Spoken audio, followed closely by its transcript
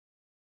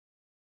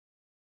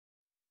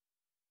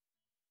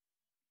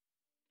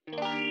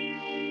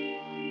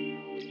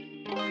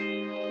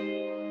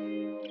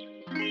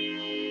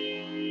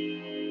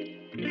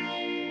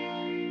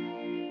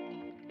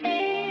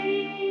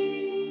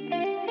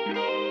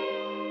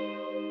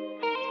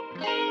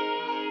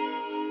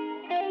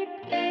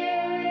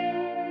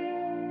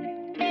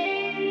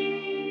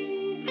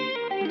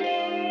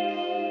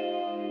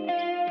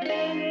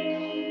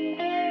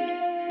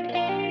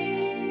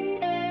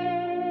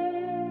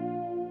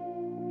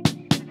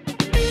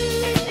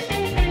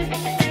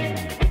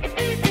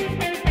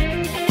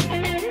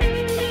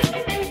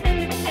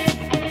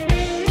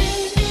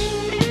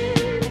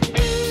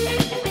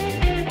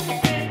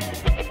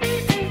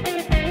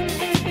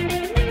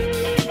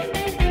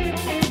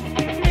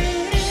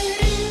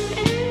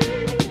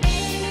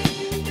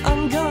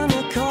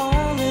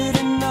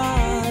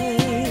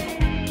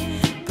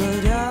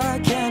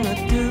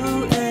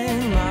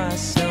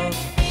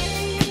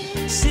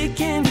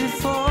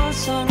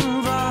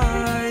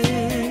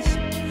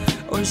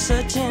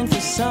Searching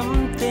for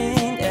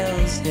something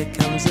else. Here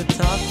comes a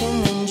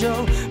talking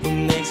angel who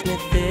makes me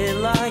feel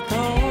like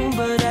home,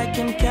 but I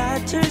can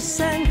catch her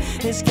scent.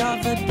 It's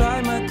covered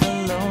by my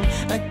cologne.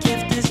 A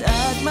gift is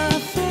at my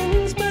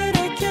friends, but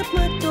I kept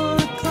my door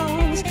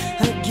closed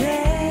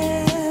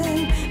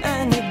again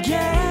and again.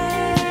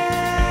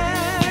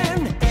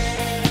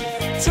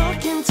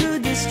 Talking to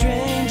this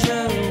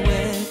stranger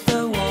with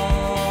the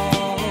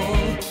wall.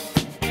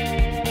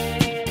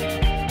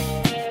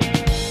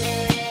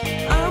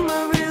 Am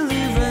I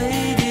really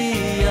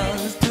ready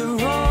after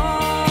all?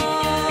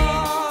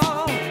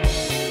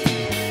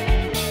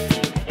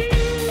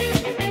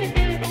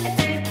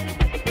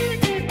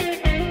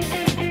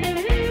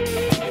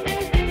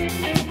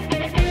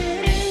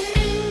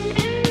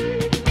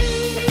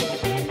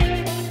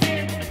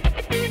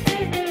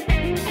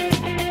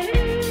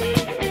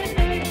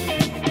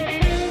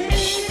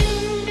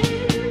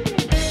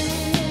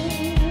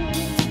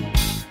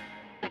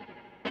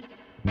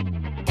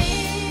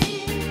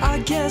 I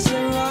guess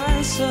her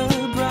eyes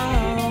are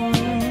brown,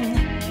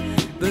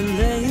 but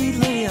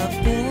lately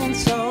I've been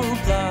so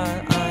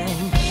blind. I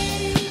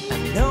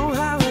know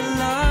how her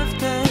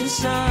laughter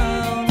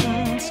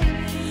sounds.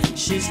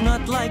 She's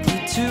not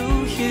likely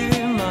to hear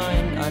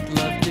mine. I'd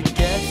love to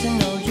get to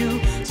know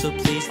you, so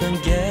please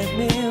don't get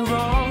me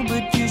wrong,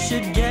 but you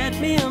should get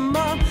me a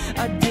mom.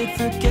 I did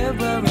forget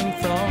where I'm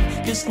from,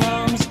 'cause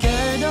now I'm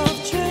scared of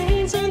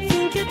trains and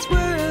think it's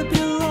where I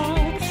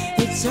belong.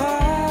 It's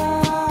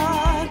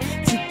hard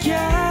to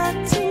get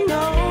to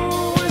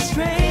know a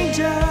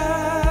stranger,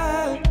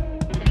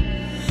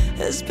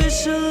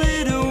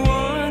 especially the